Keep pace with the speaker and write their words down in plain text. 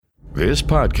This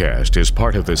podcast is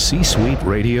part of the C-Suite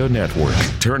Radio Network,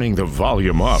 turning the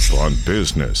volume up on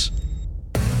business.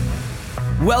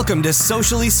 Welcome to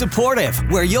Socially Supportive,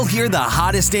 where you'll hear the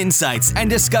hottest insights and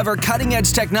discover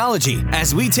cutting-edge technology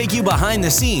as we take you behind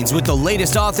the scenes with the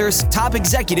latest authors, top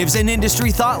executives, and industry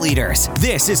thought leaders.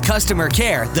 This is Customer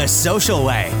Care the Social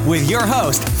Way with your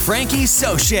host, Frankie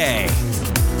Soche.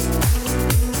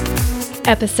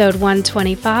 Episode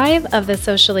 125 of the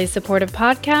Socially Supportive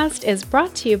Podcast is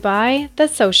brought to you by The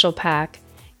Social Pack.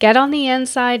 Get on the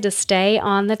inside to stay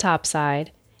on the top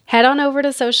side. Head on over to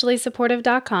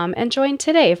sociallysupportive.com and join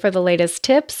today for the latest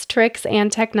tips, tricks,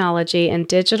 and technology in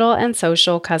digital and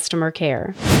social customer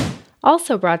care.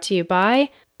 Also brought to you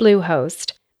by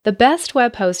Bluehost. The best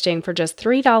web hosting for just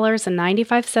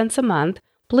 $3.95 a month,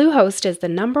 Bluehost is the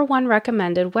 #1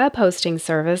 recommended web hosting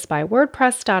service by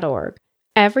WordPress.org.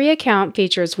 Every account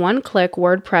features one-click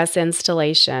WordPress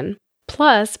installation.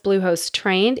 Plus, Bluehost's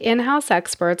trained in-house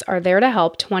experts are there to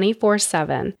help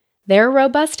 24/7. Their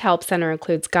robust help center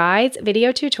includes guides,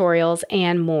 video tutorials,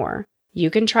 and more. You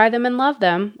can try them and love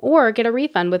them, or get a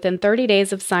refund within 30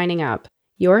 days of signing up.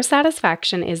 Your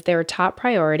satisfaction is their top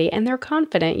priority, and they're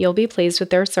confident you'll be pleased with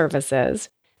their services.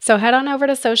 So head on over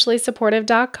to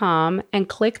sociallysupportive.com and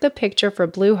click the picture for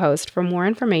Bluehost for more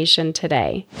information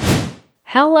today.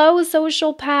 Hello,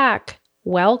 Social Pack!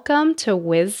 Welcome to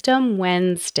Wisdom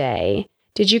Wednesday.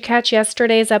 Did you catch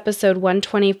yesterday's episode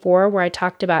 124 where I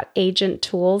talked about agent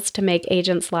tools to make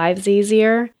agents' lives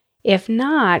easier? If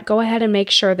not, go ahead and make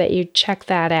sure that you check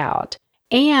that out.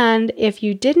 And if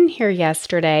you didn't hear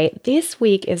yesterday, this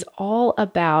week is all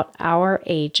about our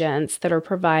agents that are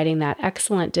providing that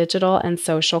excellent digital and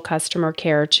social customer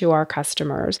care to our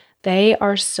customers. They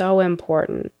are so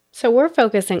important. So we're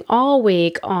focusing all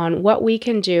week on what we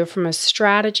can do from a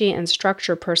strategy and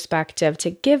structure perspective to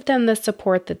give them the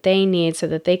support that they need so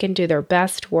that they can do their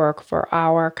best work for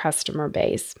our customer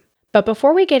base. But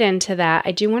before we get into that,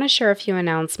 I do want to share a few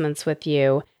announcements with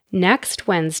you. Next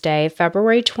Wednesday,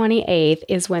 February 28th,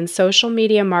 is when Social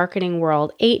Media Marketing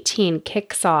World 18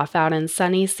 kicks off out in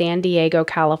sunny San Diego,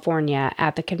 California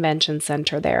at the convention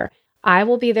center there. I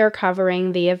will be there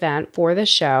covering the event for the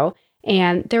show.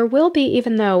 And there will be,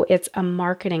 even though it's a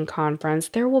marketing conference,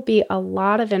 there will be a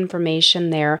lot of information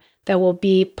there that will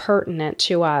be pertinent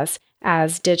to us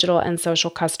as digital and social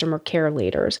customer care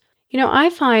leaders. You know, I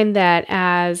find that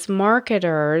as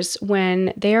marketers,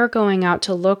 when they're going out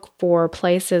to look for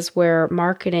places where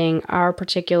marketing our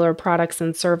particular products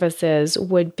and services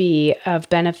would be of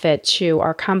benefit to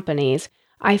our companies,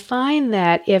 I find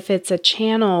that if it's a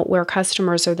channel where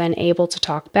customers are then able to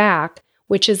talk back,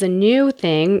 which is a new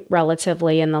thing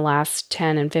relatively in the last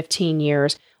 10 and 15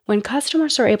 years, when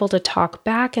customers are able to talk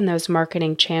back in those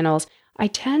marketing channels, I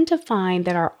tend to find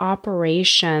that our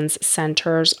operations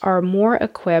centers are more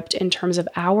equipped in terms of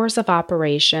hours of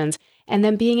operations and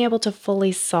then being able to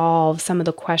fully solve some of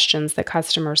the questions that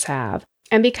customers have.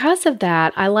 And because of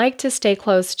that, I like to stay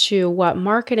close to what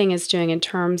marketing is doing in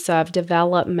terms of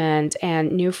development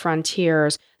and new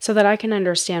frontiers so that I can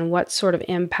understand what sort of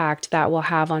impact that will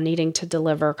have on needing to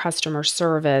deliver customer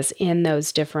service in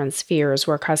those different spheres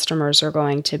where customers are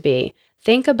going to be.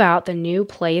 Think about the new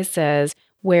places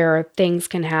where things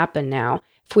can happen now.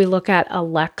 If we look at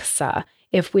Alexa,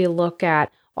 if we look at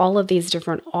all of these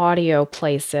different audio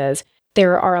places,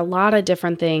 there are a lot of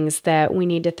different things that we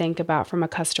need to think about from a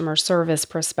customer service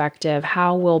perspective,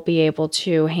 how we'll be able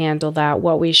to handle that,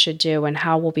 what we should do, and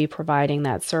how we'll be providing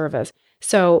that service.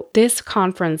 So this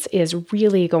conference is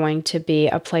really going to be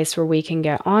a place where we can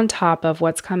get on top of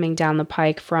what's coming down the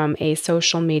pike from a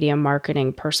social media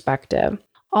marketing perspective.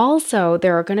 Also,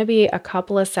 there are going to be a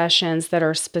couple of sessions that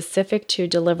are specific to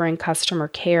delivering customer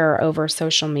care over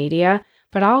social media,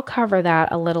 but I'll cover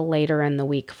that a little later in the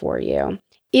week for you.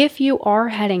 If you are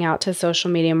heading out to Social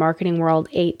Media Marketing World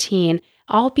 18,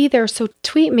 I'll be there, so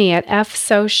tweet me at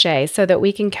fsoche so that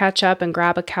we can catch up and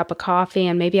grab a cup of coffee,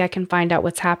 and maybe I can find out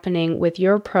what's happening with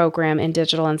your program in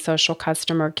digital and social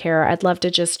customer care. I'd love to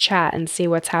just chat and see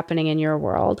what's happening in your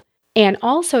world. And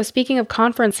also, speaking of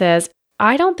conferences,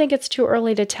 I don't think it's too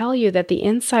early to tell you that the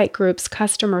Insight Group's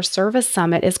Customer Service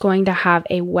Summit is going to have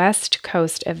a West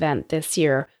Coast event this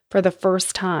year for the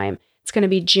first time. It's going to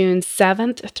be June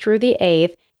 7th through the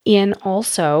 8th in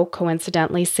also,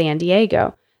 coincidentally, San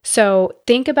Diego. So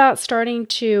think about starting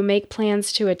to make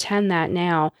plans to attend that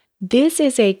now. This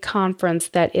is a conference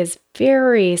that is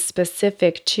very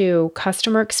specific to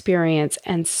customer experience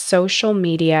and social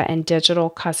media and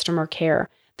digital customer care.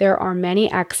 There are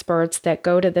many experts that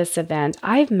go to this event.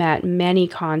 I've met many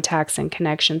contacts and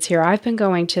connections here. I've been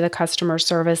going to the Customer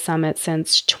Service Summit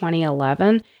since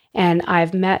 2011, And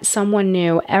I've met someone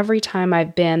new every time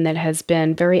I've been that has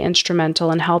been very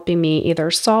instrumental in helping me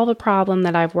either solve a problem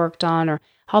that I've worked on or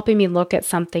helping me look at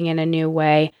something in a new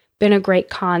way, been a great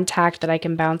contact that I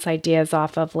can bounce ideas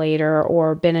off of later,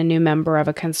 or been a new member of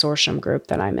a consortium group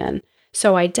that I'm in.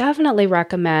 So I definitely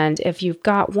recommend, if you've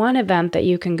got one event that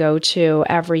you can go to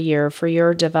every year for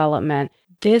your development,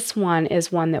 this one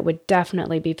is one that would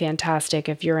definitely be fantastic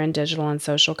if you're in digital and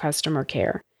social customer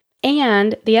care.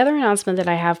 And the other announcement that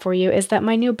I have for you is that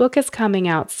my new book is coming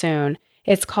out soon.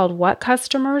 It's called What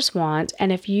Customers Want,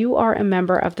 and if you are a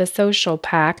member of the Social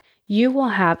Pack, you will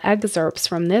have excerpts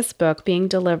from this book being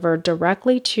delivered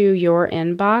directly to your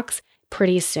inbox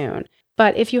pretty soon.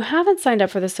 But if you haven't signed up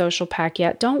for the Social Pack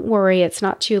yet, don't worry, it's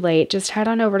not too late. Just head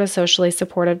on over to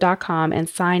sociallysupportive.com and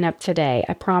sign up today.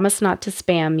 I promise not to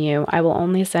spam you. I will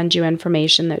only send you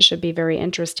information that should be very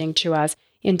interesting to us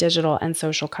in digital and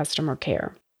social customer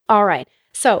care. All right,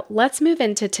 so let's move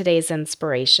into today's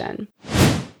inspiration.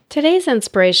 Today's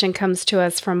inspiration comes to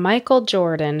us from Michael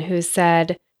Jordan, who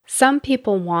said, "Some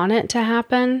people want it to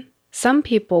happen, some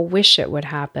people wish it would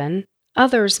happen,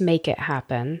 others make it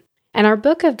happen." And our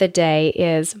book of the day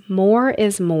is More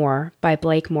is More by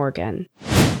Blake Morgan.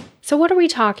 So what are we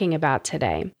talking about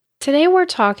today? Today we're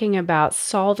talking about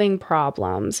solving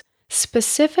problems,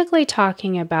 specifically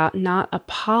talking about not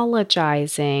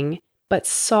apologizing, but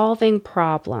solving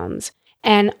problems.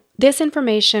 And this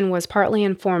information was partly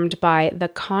informed by the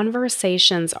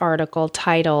Conversations article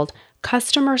titled,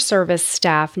 "Customer Service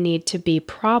Staff Need to Be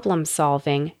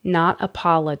Problem-Solving, Not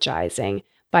Apologizing"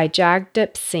 by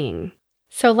Jagdeep Singh.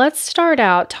 So let's start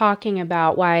out talking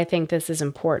about why I think this is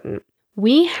important.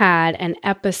 We had an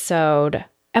episode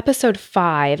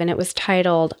 5, and it was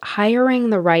titled Hiring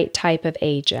the Right Type of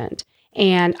Agent.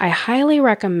 And I highly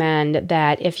recommend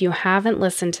that if you haven't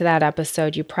listened to that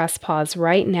episode, you press pause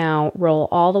right now, roll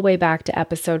all the way back to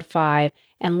episode 5,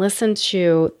 and listen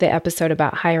to the episode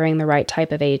about hiring the right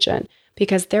type of agent.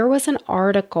 Because there was an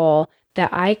article that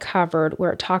I covered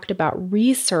where it talked about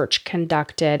research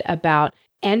conducted about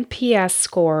NPS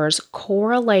scores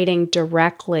correlating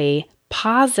directly,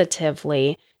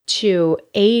 positively, to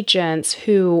agents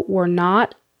who were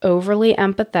not overly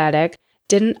empathetic,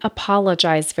 didn't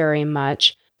apologize very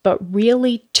much, but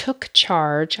really took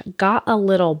charge, got a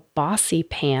little bossy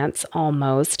pants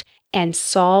almost, and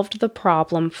solved the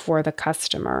problem for the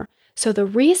customer. So the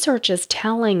research is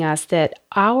telling us that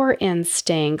our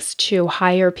instincts to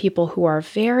hire people who are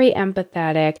very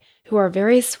empathetic, who are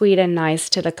very sweet and nice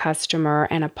to the customer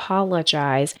and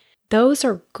apologize, those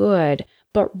are good.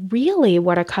 But really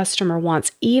what a customer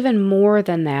wants even more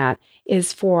than that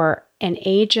is for an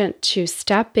agent to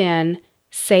step in,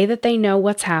 say that they know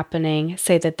what's happening,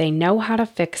 say that they know how to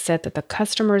fix it, that the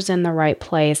customer's in the right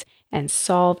place, and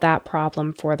solve that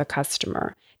problem for the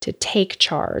customer, to take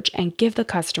charge and give the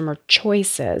customer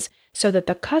choices so that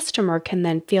the customer can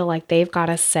then feel like they've got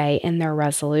a say in their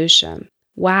resolution.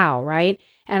 Wow, right?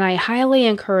 And I highly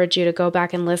encourage you to go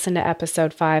back and listen to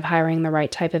episode 5, Hiring the Right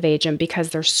Type of Agent, because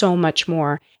there's so much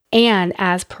more. And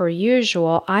as per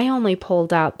usual, I only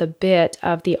pulled out the bit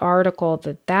of the article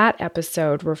that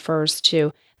episode refers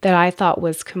to that I thought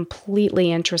was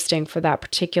completely interesting for that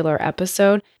particular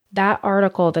episode. That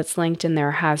article that's linked in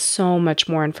there has so much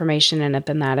more information in it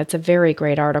than that. It's a very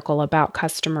great article about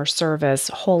customer service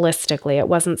holistically. It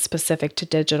wasn't specific to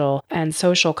digital and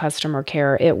social customer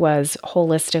care. It was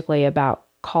holistically about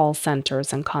call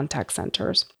centers and contact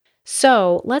centers.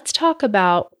 So let's talk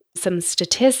about some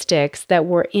statistics that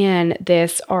were in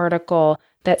this article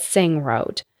that Singh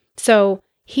wrote. So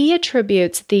he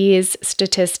attributes these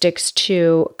statistics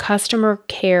to customer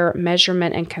care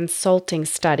measurement and consulting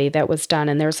study that was done,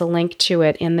 and there's a link to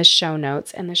it in the show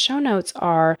notes. And the show notes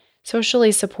are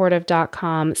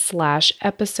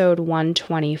sociallysupportive.com/episode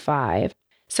 125.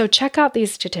 So check out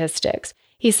these statistics.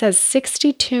 He says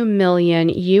 62 million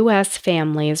U.S.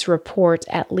 families report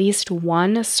at least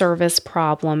one service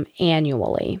problem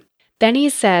annually. Then he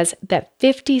says that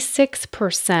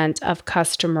 56% of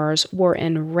customers were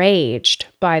enraged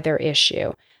by their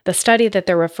issue. The study that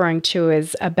they're referring to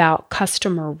is about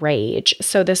customer rage.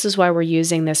 So this is why we're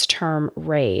using this term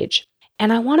rage.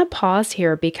 And I want to pause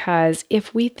here because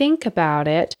if we think about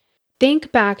it,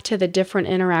 think back to the different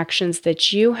interactions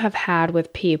that you have had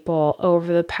with people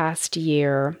over the past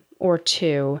year or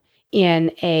two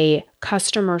in a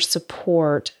customer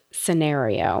support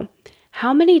scenario.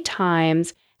 How many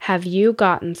times have you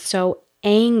gotten so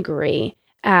angry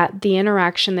at the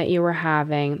interaction that you were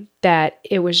having that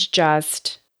it was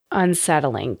just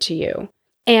unsettling to you?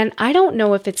 And I don't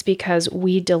know if it's because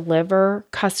we deliver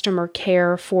customer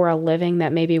care for a living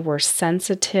that maybe we're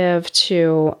sensitive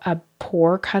to a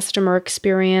poor customer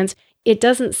experience? It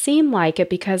doesn't seem like it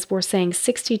because we're saying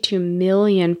 62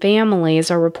 million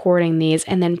families are reporting these,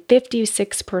 and then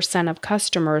 56% of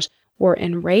customers were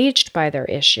enraged by their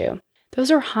issue.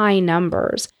 Those are high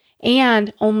numbers.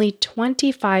 And only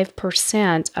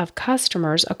 25% of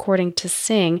customers, according to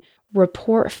Sing,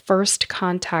 report first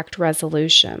contact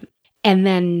resolution. And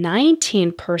then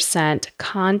 19%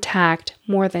 contact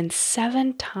more than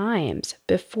 7 times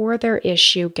before their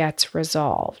issue gets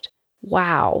resolved.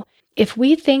 Wow. If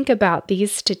we think about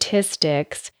these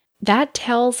statistics, that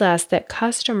tells us that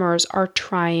customers are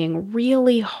trying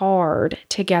really hard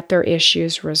to get their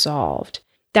issues resolved.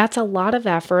 That's a lot of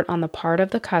effort on the part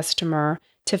of the customer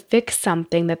to fix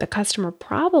something that the customer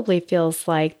probably feels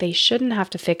like they shouldn't have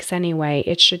to fix anyway.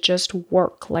 It should just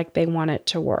work like they want it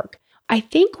to work. I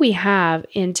think we have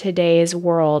in today's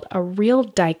world a real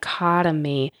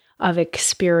dichotomy of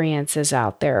experiences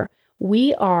out there.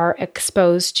 We are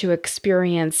exposed to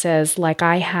experiences like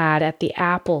I had at the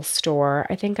Apple Store.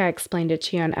 I think I explained it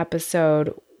to you on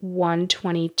episode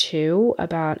 122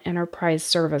 about enterprise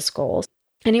service goals.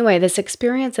 Anyway, this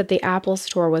experience at the Apple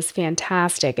Store was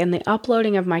fantastic, and the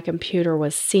uploading of my computer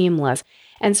was seamless.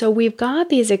 And so we've got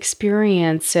these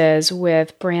experiences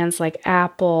with brands like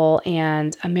Apple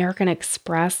and American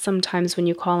Express. Sometimes when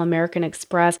you call American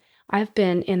Express, I've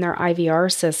been in their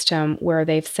IVR system where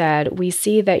they've said, we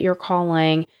see that you're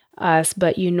calling us,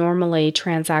 but you normally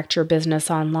transact your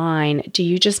business online. Do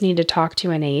you just need to talk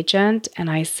to an agent? And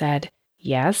I said,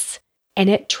 yes. And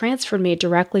it transferred me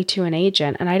directly to an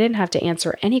agent, and I didn't have to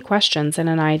answer any questions in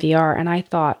an IVR. And I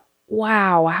thought,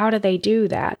 wow, how did they do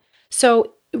that?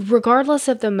 So regardless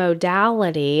of the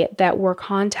modality that we're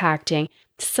contacting,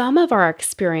 some of our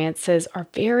experiences are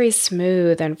very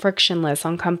smooth and frictionless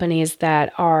on companies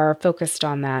that are focused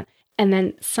on that. And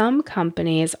then some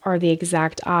companies are the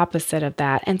exact opposite of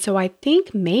that. And so I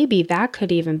think maybe that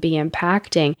could even be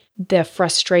impacting the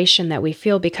frustration that we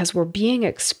feel because we're being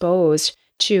exposed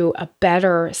to a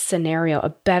better scenario, a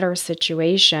better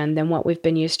situation than what we've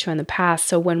been used to in the past.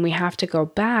 So when we have to go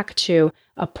back to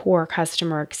a poor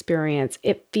customer experience,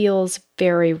 it feels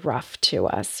very rough to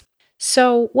us.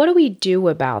 So what do we do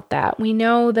about that? We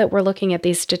know that we're looking at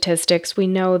these statistics. We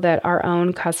know that our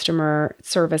own customer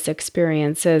service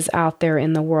experiences out there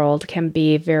in the world can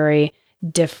be very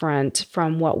different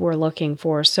from what we're looking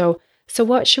for. So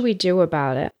what should we do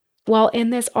about it? Well, in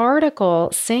this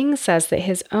article, Sing says that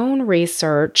his own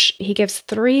research, he gives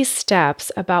 3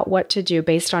 steps about what to do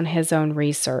based on his own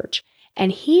research.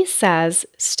 And he says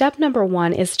step number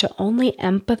 1 is to only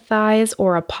empathize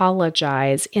or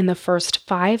apologize in the first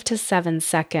 5 to 7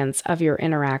 seconds of your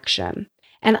interaction.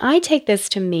 And I take this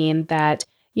to mean that,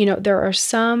 there are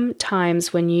some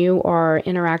times when you are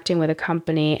interacting with a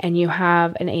company and you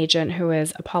have an agent who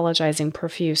is apologizing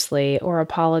profusely or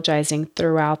apologizing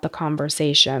throughout the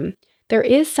conversation. There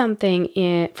is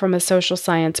something from a social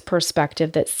science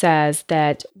perspective that says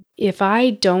that if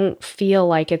I don't feel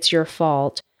like it's your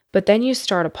fault, but then you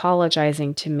start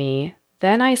apologizing to me,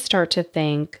 then I start to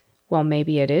think, well,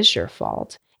 maybe it is your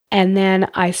fault. And then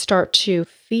I start to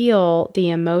feel the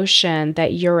emotion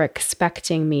that you're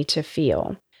expecting me to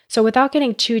feel. So without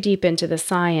getting too deep into the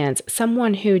science,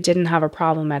 someone who didn't have a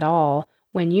problem at all,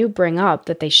 when you bring up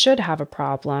that they should have a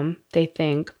problem, they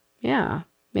think, yeah,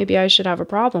 maybe I should have a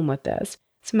problem with this.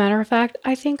 As a matter of fact,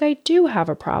 I think I do have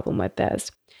a problem with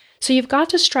this. So you've got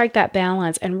to strike that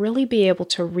balance and really be able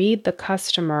to read the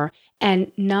customer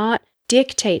and not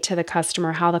dictate to the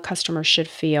customer how the customer should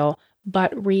feel,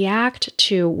 but react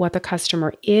to what the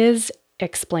customer is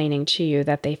explaining to you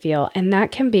that they feel. And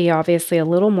that can be obviously a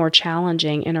little more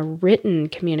challenging in a written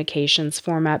communications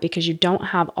format because you don't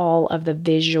have all of the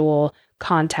visual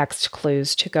context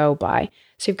clues to go by.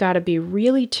 So you've got to be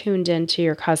really tuned into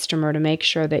your customer to make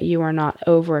sure that you are not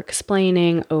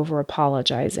over-explaining,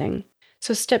 over-apologizing.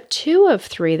 So step 2 of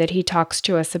 3 that he talks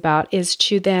to us about is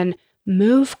to then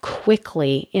move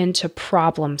quickly into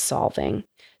problem solving.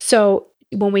 So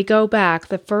when we go back,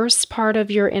 the first part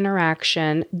of your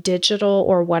interaction, digital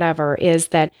or whatever, is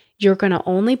that you're going to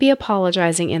only be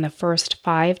apologizing in the first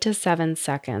 5 to 7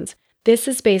 seconds. This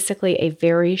is basically a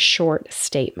very short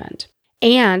statement.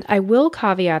 And I will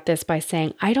caveat this by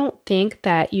saying, I don't think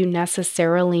that you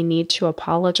necessarily need to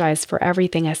apologize for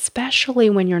everything, especially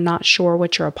when you're not sure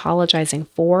what you're apologizing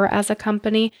for as a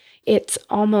company. It's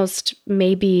almost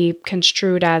maybe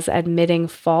construed as admitting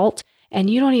fault, and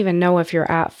you don't even know if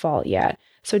you're at fault yet.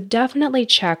 So definitely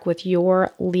check with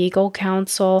your legal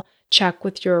counsel, check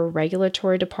with your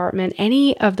regulatory department,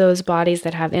 any of those bodies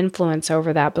that have influence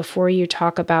over that before you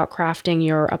talk about crafting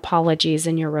your apologies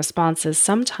and your responses.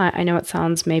 Sometimes, I know it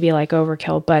sounds maybe like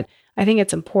overkill, but I think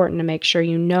it's important to make sure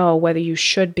you know whether you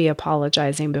should be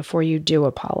apologizing before you do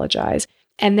apologize.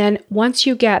 And then once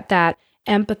you get that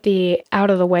empathy out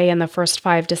of the way in the first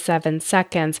 5 to 7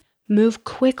 seconds, move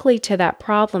quickly to that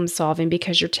problem solving,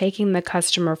 because you're taking the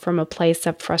customer from a place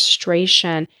of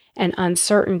frustration and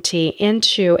uncertainty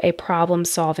into a problem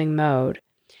solving mode.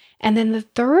 And then the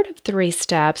third of 3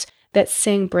 steps that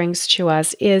Sing brings to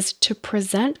us is to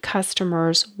present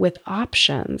customers with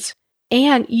options.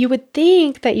 And you would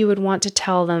think that you would want to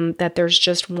tell them that there's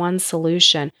just one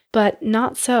solution, but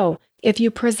not so. If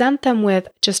you present them with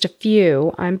just a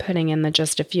few, I'm putting in the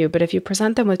just a few, but if you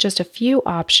present them with just a few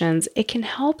options, it can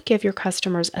help give your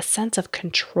customers a sense of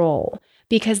control,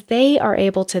 because they are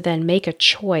able to then make a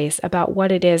choice about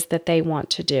what it is that they want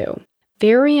to do.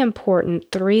 Very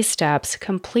important 3 steps,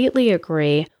 completely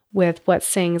agree with what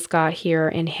Sing's got here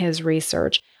in his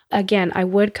research. Again, I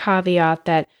would caveat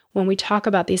that when we talk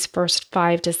about these first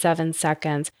 5 to 7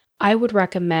 seconds, I would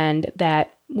recommend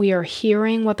that we are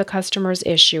hearing what the customer's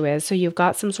issue is. So you've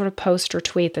got some sort of post or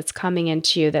tweet that's coming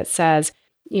into you that says,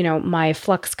 my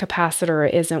flux capacitor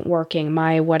isn't working,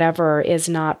 my whatever is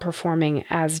not performing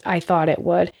as I thought it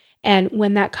would. And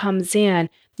when that comes in,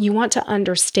 you want to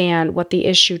understand what the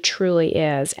issue truly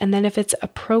is. And then if it's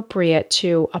appropriate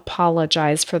to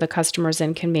apologize for the customer's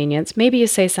inconvenience, maybe you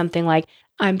say something like,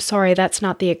 "I'm sorry, that's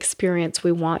not the experience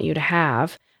we want you to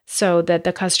have," so that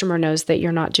the customer knows that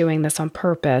you're not doing this on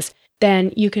purpose.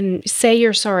 Then you can say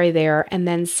you're sorry there and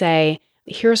then say,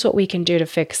 "Here's what we can do to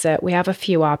fix it. We have a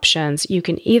few options. You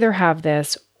can either have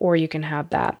this or you can have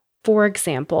that." For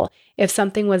example, if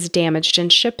something was damaged in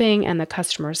shipping and the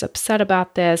customer's upset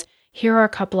about this, here are a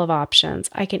couple of options.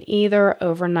 I can either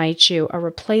overnight you a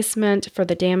replacement for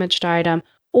the damaged item,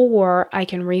 or I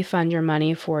can refund your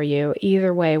money for you.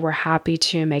 Either way, we're happy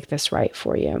to make this right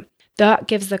for you. That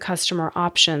gives the customer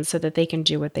options so that they can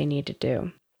do what they need to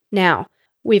do. Now,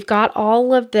 we've got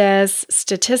all of this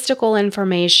statistical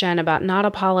information about not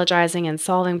apologizing and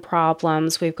solving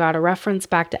problems. We've got a reference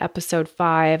back to episode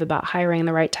 5 about hiring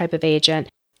the right type of agent.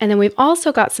 And then we've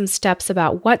also got some steps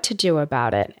about what to do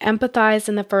about it. Empathize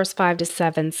in the first 5 to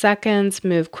 7 seconds,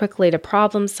 move quickly to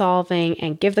problem solving,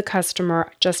 and give the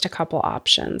customer just a couple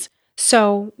options.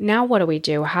 So now what do we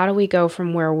do? How do we go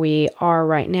from where we are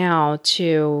right now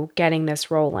to getting this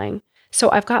rolling?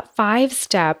 So I've got 5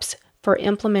 steps for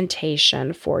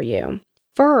implementation for you.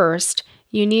 First,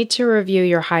 you need to review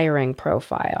your hiring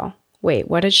profile. Wait,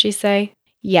 what did she say?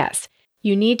 Yes,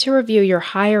 you need to review your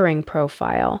hiring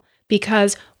profile,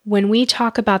 because when we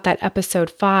talk about that episode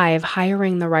 5,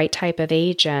 hiring the right type of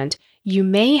agent, you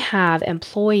may have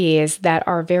employees that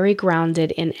are very grounded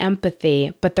in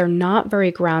empathy, but they're not very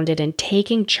grounded in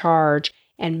taking charge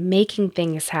and making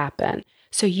things happen.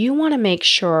 So you want to make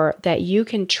sure that you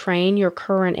can train your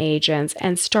current agents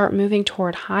and start moving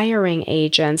toward hiring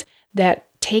agents that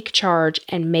take charge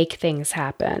and make things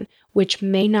happen, which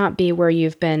may not be where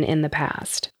you've been in the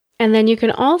past. And then you can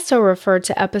also refer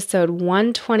to episode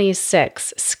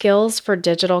 126, Skills for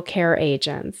Digital Care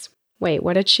Agents. Wait,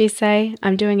 what did she say?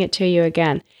 I'm doing it to you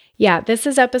again. Yeah, this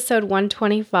is episode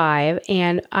 125,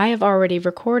 and I have already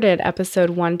recorded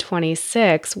episode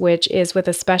 126, which is with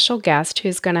a special guest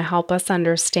who's going to help us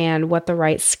understand what the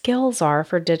right skills are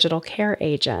for digital care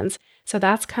agents. So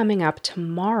that's coming up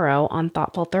tomorrow on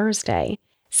Thoughtful Thursday.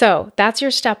 So that's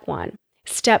your step 1.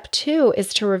 Step 2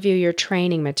 is to review your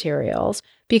training materials,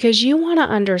 because you want to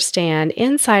understand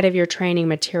inside of your training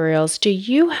materials, do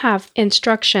you have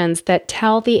instructions that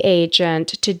tell the agent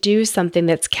to do something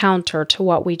that's counter to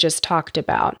what we just talked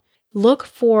about? Look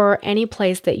for any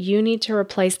place that you need to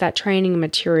replace that training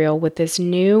material with this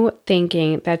new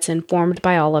thinking that's informed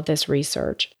by all of this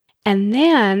research. And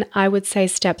then I would say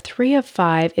step 3 of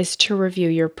 5 is to review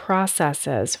your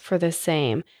processes for the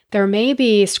same. There may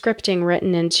be scripting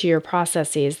written into your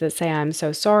processes that say, "I'm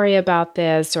so sorry about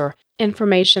this," or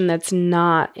information that's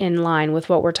not in line with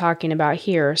what we're talking about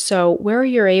here. So where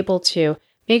you're able to,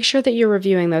 make sure that you're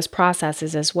reviewing those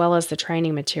processes as well as the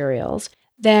training materials.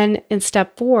 Then in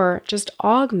step 4, just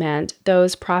augment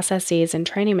those processes and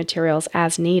training materials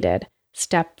as needed.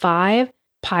 Step 5,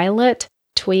 pilot,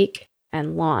 tweak,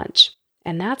 and launch.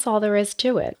 And that's all there is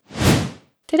to it.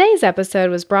 Today's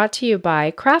episode was brought to you by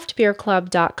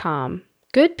craftbeerclub.com.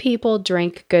 Good people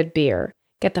drink good beer.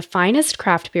 Get the finest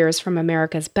craft beers from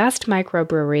America's best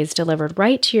microbreweries delivered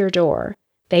right to your door.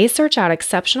 They search out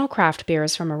exceptional craft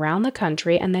beers from around the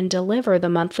country and then deliver the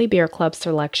monthly beer club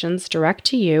selections direct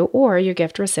to you or your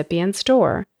gift recipient's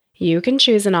door. You can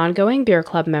choose an ongoing beer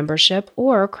club membership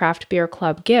or craft beer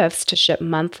club gifts to ship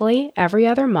monthly, every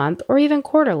other month, or even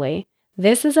quarterly.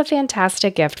 This is a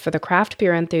fantastic gift for the craft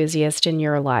beer enthusiast in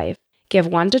your life. Give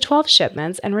 1 to 12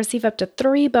 shipments and receive up to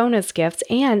 3 bonus gifts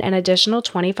and an additional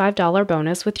 $25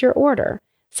 bonus with your order.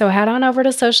 So head on over to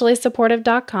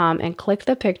sociallysupportive.com and click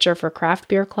the picture for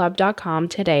craftbeerclub.com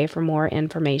today for more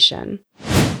information.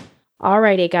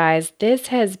 Alrighty guys, this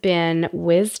has been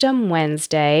Wisdom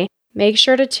Wednesday. Make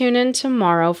sure to tune in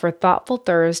tomorrow for Thoughtful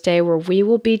Thursday, where we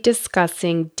will be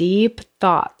discussing deep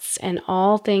thoughts and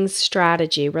all things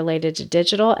strategy related to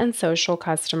digital and social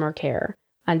customer care.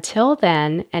 Until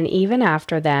then, and even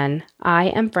after then, I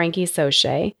am Frankie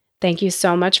Soche. Thank you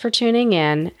so much for tuning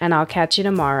in, and I'll catch you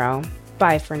tomorrow.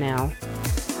 Bye for now.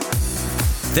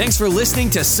 Thanks for listening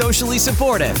to Socially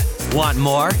Supportive. Want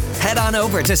more? Head on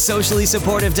over to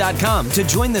sociallysupportive.com to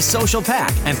join the Social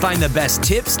Pack and find the best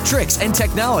tips, tricks, and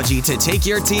technology to take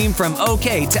your team from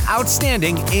okay to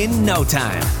outstanding in no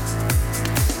time.